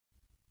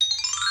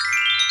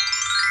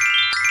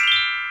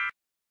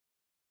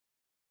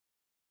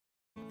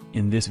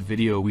In this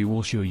video we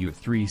will show you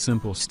 3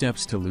 simple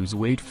steps to lose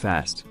weight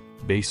fast,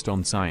 based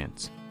on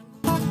science.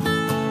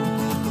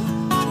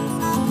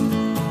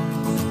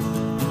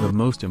 The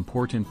most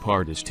important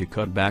part is to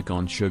cut back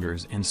on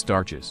sugars and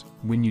starches.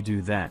 When you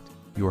do that,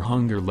 your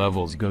hunger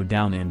levels go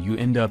down and you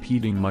end up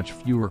eating much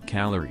fewer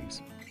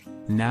calories.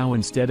 Now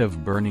instead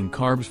of burning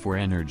carbs for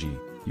energy,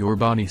 your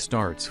body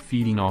starts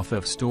feeding off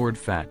of stored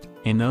fat.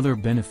 Another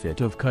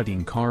benefit of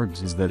cutting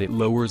carbs is that it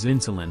lowers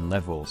insulin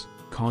levels,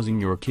 causing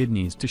your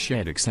kidneys to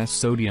shed excess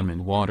sodium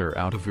and water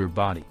out of your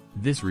body.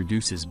 This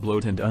reduces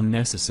bloat and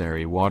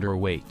unnecessary water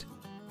weight.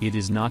 It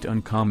is not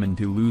uncommon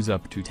to lose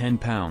up to 10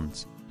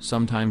 pounds,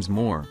 sometimes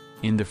more,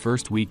 in the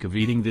first week of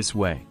eating this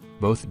way,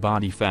 both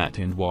body fat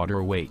and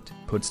water weight.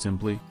 Put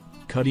simply,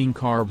 cutting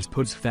carbs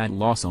puts fat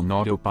loss on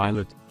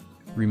autopilot.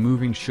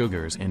 Removing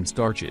sugars and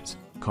starches,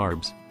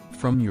 carbs,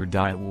 from your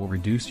diet will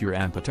reduce your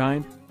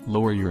appetite,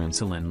 lower your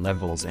insulin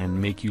levels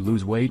and make you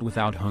lose weight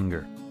without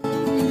hunger.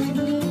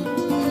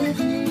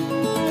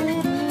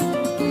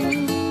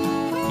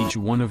 Each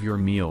one of your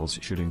meals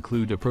should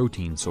include a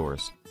protein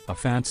source, a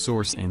fat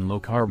source and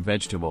low-carb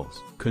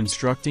vegetables.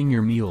 Constructing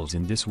your meals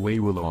in this way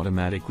will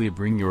automatically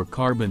bring your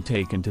carb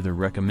intake into the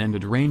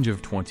recommended range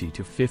of 20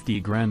 to 50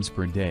 grams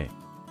per day.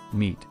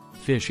 Meat,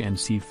 fish and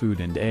seafood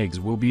and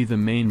eggs will be the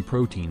main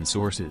protein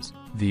sources.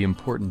 The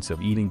importance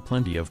of eating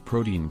plenty of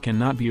protein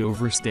cannot be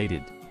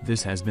overstated.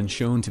 This has been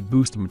shown to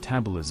boost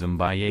metabolism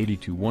by 80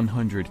 to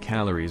 100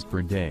 calories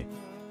per day.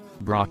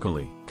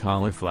 Broccoli,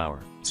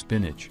 cauliflower,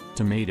 spinach,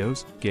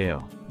 tomatoes,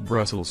 kale,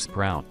 Brussels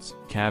sprouts,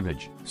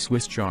 cabbage,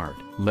 Swiss chard,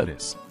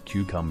 lettuce,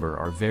 cucumber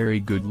are very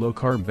good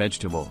low-carb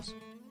vegetables.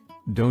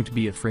 Don't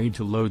be afraid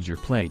to load your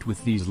plate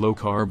with these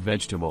low-carb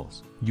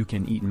vegetables. You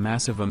can eat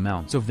massive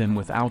amounts of them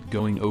without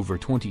going over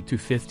 20 to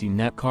 50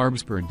 net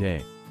carbs per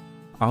day.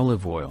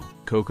 Olive oil,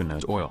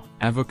 coconut oil,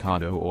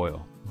 avocado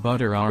oil,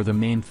 butter are the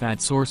main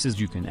fat sources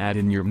you can add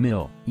in your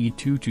meal. Eat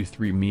 2 to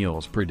 3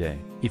 meals per day.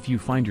 If you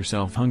find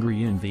yourself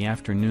hungry in the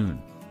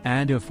afternoon,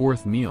 add a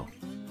 4th meal.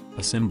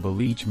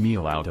 Assemble each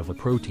meal out of a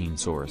protein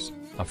source,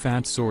 a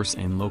fat source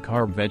and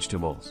low-carb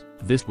vegetables.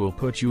 This will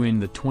put you in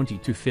the 20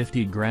 to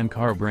 50 gram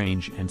carb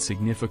range and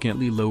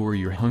significantly lower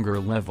your hunger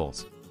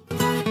levels.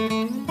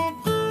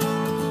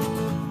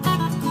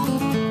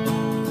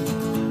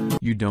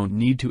 You don't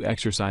need to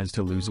exercise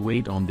to lose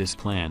weight on this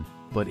plan,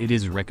 but it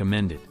is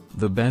recommended.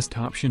 The best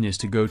option is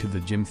to go to the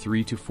gym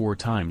 3 to 4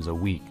 times a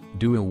week.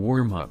 Do a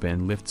warm-up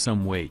and lift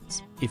some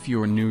weights. If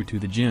you're new to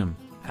the gym,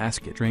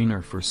 ask a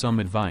trainer for some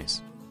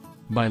advice.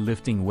 By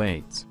lifting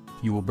weights,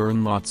 you will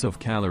burn lots of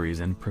calories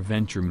and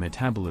prevent your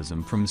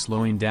metabolism from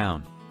slowing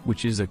down,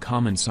 which is a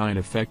common side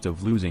effect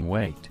of losing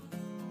weight.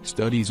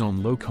 Studies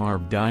on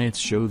low-carb diets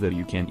show that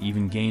you can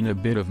even gain a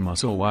bit of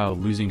muscle while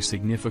losing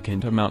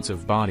significant amounts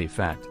of body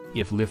fat.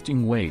 If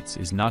lifting weights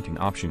is not an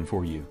option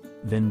for you,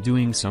 then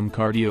doing some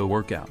cardio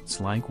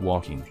workouts like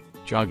walking,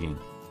 jogging,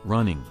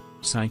 running,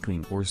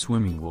 cycling or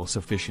swimming will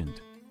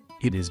sufficient.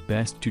 It is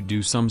best to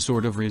do some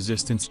sort of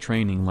resistance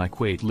training like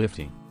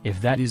weightlifting.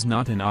 If that is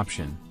not an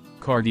option,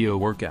 cardio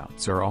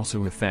workouts are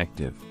also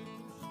effective.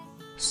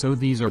 So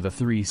these are the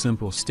 3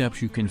 simple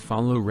steps you can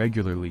follow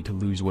regularly to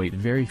lose weight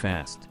very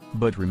fast.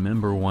 But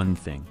remember one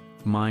thing,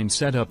 mind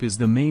setup is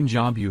the main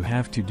job you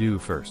have to do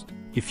first.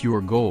 If your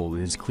goal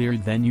is clear,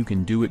 then you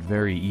can do it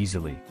very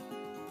easily.